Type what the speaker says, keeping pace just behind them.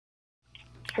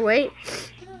Wait.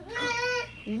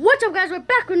 What's up, guys? We're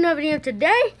back with another video.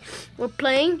 Today, we're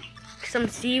playing some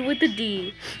C with the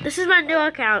D. This is my new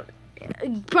account.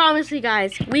 Promise you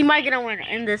guys, we might get a win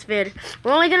in this vid.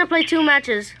 We're only gonna play 2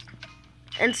 matches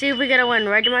and see if we get a win,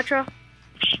 right, Demetro?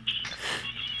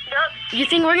 Yep. You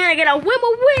think we're gonna get a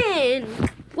win?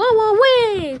 Whoa,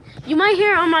 win! You might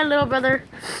hear on my little brother,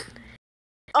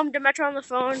 Demetro on the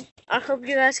phone. I hope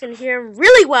you guys can hear him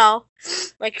really well,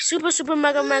 like super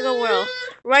mega well,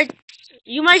 right?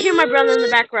 You might hear my brother in the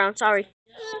background. Sorry,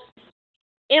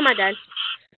 and my dad.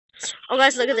 Oh,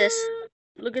 guys, look at this.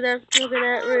 Look at that. Look at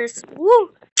that wrist.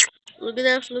 Woo! Look at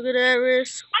that. Look at that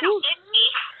wrist. Woo!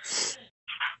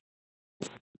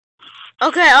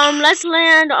 Okay, let's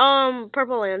land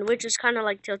Purple Land, which is kind of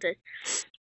like tilted.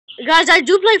 Guys, I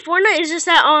do play Fortnite. It's just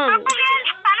that Kind of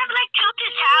like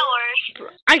Tilted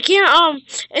Towers. I can't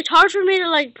it's hard for me to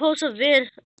like post a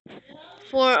vid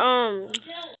for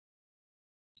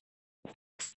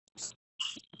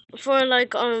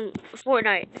like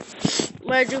Fortnite.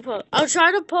 But I do post. I'll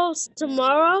try to post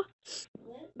tomorrow.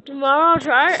 Tomorrow I'll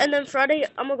try, and then Friday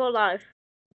I'm gonna go live.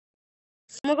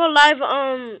 I'm gonna go live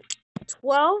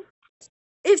 12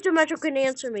 if Demetro can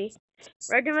answer me.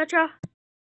 Right, Demetro?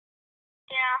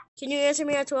 Yeah. Can you answer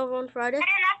me at 12 on Friday? And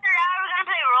then after that, we're gonna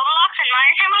play Roblox and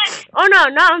Minecraft. Oh no,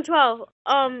 not on 12.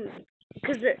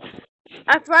 Cause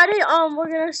at Friday we're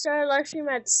gonna start a live stream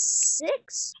at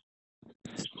 6.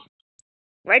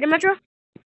 Right, Demetro?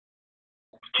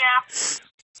 Yeah.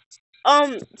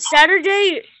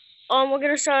 Saturday, we're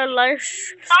gonna start a live.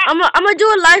 I'm gonna do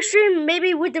a live stream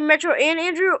maybe with Demetro and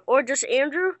Andrew, or just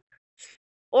Andrew,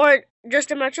 or just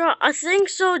Demetro. I think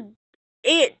so.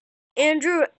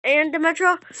 Andrew and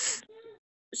Demetro.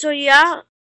 So yeah,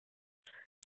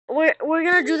 we're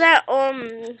gonna do that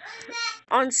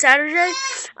on Saturday.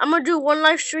 I'm gonna do one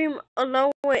live stream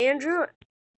alone with Andrew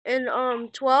in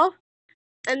 12,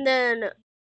 and then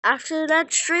after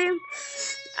that stream,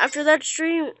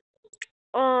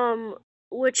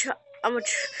 which I'm gonna,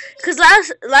 cause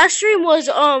last stream was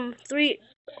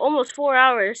almost 4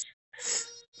 hours.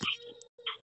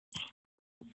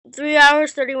 3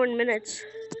 hours 31 minutes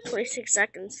 26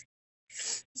 seconds.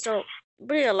 So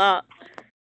pretty a lot.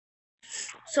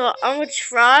 So I'm gonna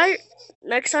try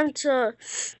next time to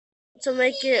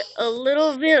make it a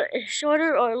little bit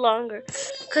shorter or longer.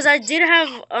 Cause I did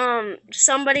have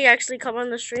somebody actually come on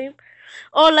the stream.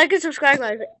 Oh, like and subscribe,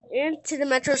 guys, and to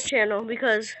Demetro's channel,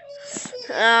 because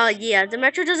yeah,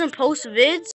 Demetro doesn't post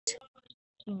vids,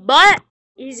 but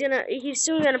he's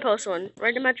soon gonna post one,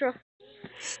 right, Demetro?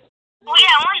 Oh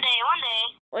yeah, one day.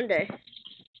 One day.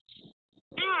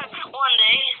 One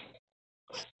day.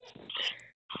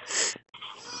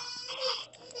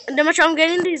 Demetro, I'm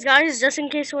getting these guys just in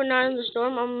case we're not in the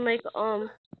storm. I'm gonna make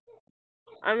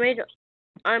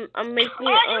I'm making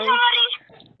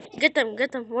Get them.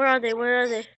 Where are they? I don't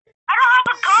have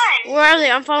a gun. Where are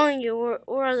they? I'm following you.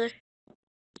 Where are they?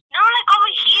 They're like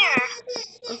over here.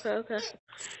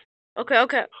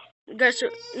 Okay. Guys, so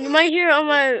you might hear on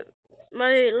my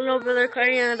little brother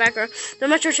crying in the background.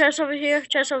 Demetro, chest over here. Hey,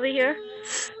 someone's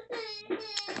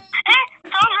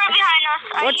right behind us.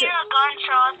 I hear a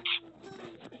gunshot.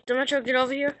 Demetro, get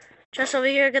over here. Chest over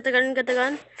here. Get the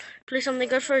gun. Please something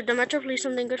good for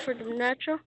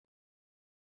Demetro.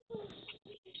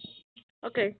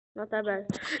 Okay, not that bad.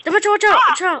 Demetro, watch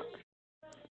out!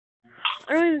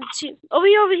 I don't even see. Over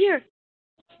here.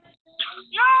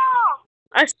 No!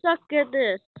 I suck at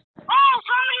this. Oh,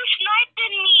 somebody sniped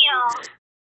me.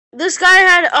 This guy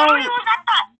had Somebody was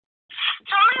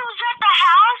at the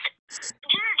house.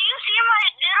 Do you see my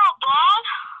little ball?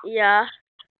 Yeah.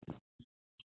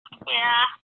 Yeah.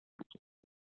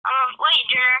 Wait,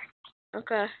 Jer.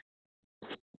 Okay.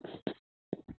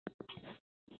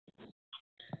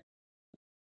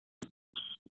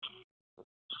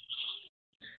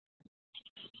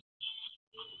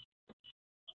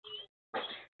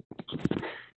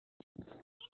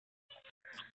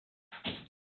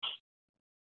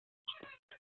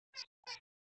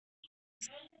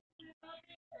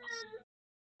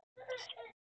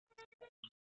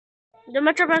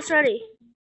 Demetro, press ready.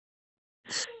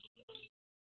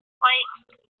 Wait.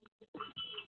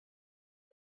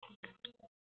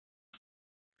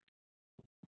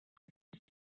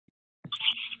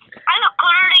 I look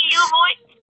cooler than you, boy.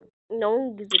 No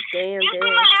one gives a damn. You see my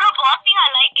little ball thing? I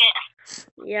like it.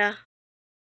 Yeah.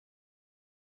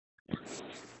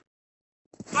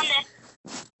 Monday.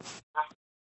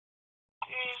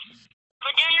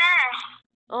 For dinner.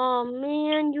 Oh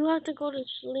man, you have to go to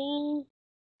sleep.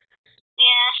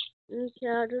 Yes. Okay,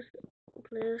 I'll just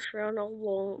play this round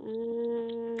alone.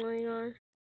 Oh my god.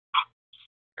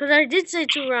 Because I did say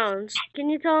 2 rounds. Can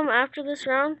you tell him after this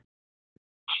round?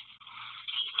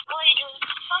 Wait,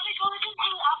 something told him to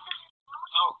after this round?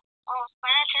 No. Oh,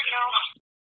 but I said no.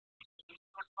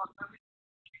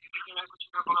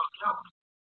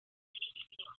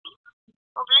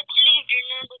 Oh, let's leave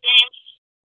the game.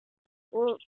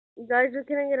 Well, guys, we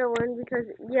couldn't get a win because,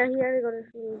 yeah, he had to go to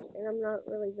sleep, and I'm not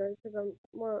really good because I'm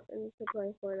more into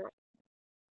playing Fortnite.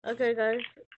 Okay, guys.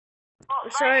 Oh,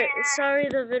 Sorry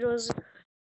the vid was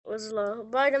low.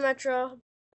 Bye, Demetro.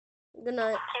 Good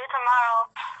night. See you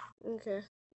tomorrow. Okay.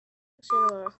 See you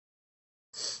tomorrow.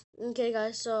 Okay,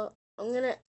 guys, so I'm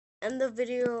gonna end the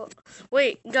video.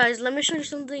 Wait, guys, let me show you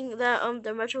something that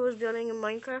Demetro was building in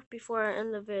Minecraft before I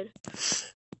end the vid.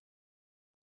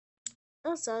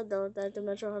 That's sad though that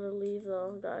Demetro had to leave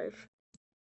though, guys.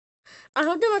 I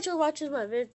hope Demetro watches my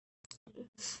vid.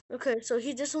 Okay, so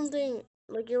he did something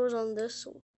like it was on this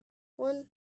one.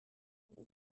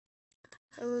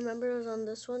 I remember it was on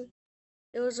this one.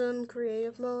 It was in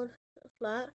creative mode,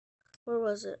 flat. Where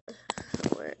was it?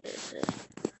 Where is it?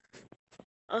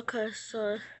 Okay,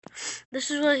 so this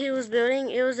is what he was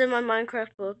building. It was in my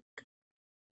Minecraft book.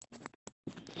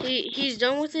 He's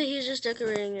done with it. He's just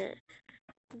decorating it.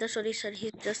 That's what he said.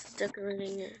 He's just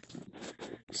decorating it.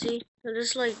 See, so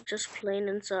just like just plain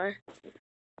inside.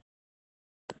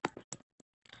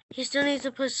 He still needs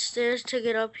to put stairs to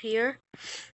get up here.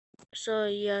 So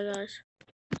yeah, guys.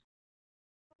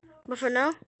 But for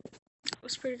now,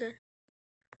 it's pretty good.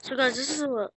 So guys, this is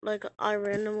what like I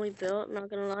randomly built. Not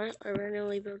gonna lie, I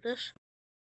randomly built this.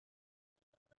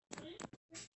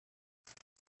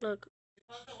 Look,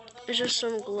 it's just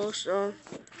some glowstone.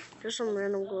 Just some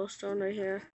random glowstone right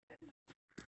here.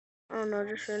 I don't know,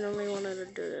 just randomly wanted to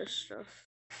do this stuff.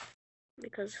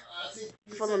 Because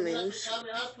for the memes.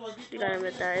 You gotta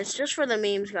admit that. It's just for the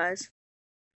memes, guys.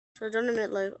 So don't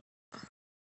admit like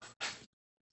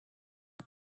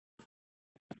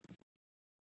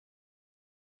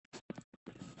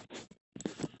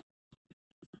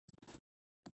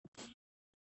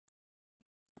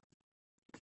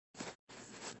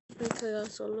okay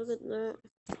guys, so look at that.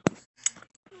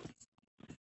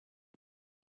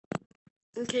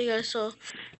 Okay guys, so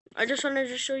I just wanted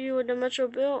to show you what the Metro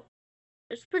built.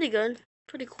 It's pretty good.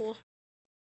 Pretty cool.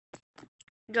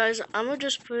 Guys, I'm gonna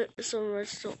just put some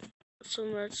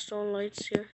redstone lights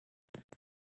here.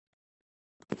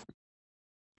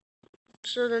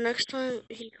 So the next time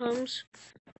he comes,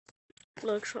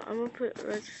 look, so I'm gonna put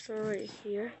redstone right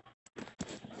here.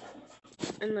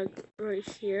 And like right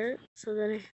here. So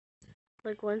then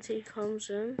like once he comes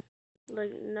in,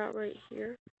 like not right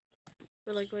here,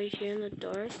 but like right here in the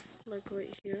dark, like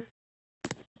right here.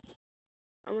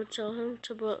 I'm gonna tell him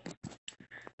to put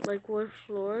like wood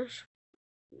floors.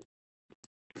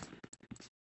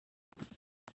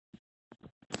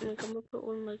 Like I'm gonna put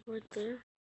one like right there.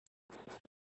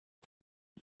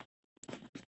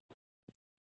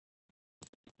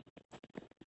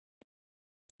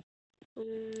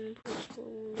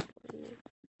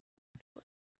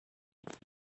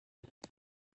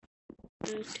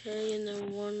 Okay, and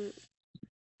then one.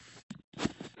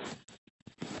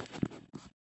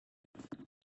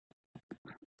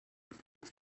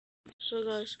 So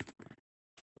guys,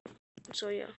 so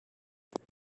yeah.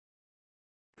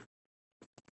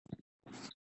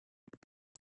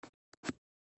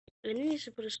 And he needs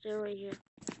to put a stair right here.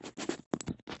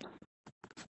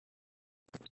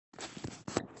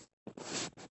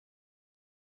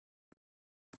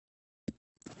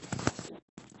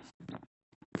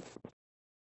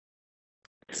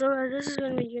 So guys, this is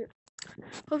gonna be it.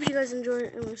 Hope you guys enjoyed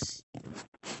it, and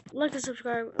like and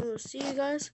subscribe, and we'll see you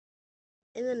guys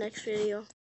in the next video.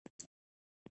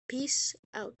 Peace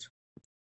out.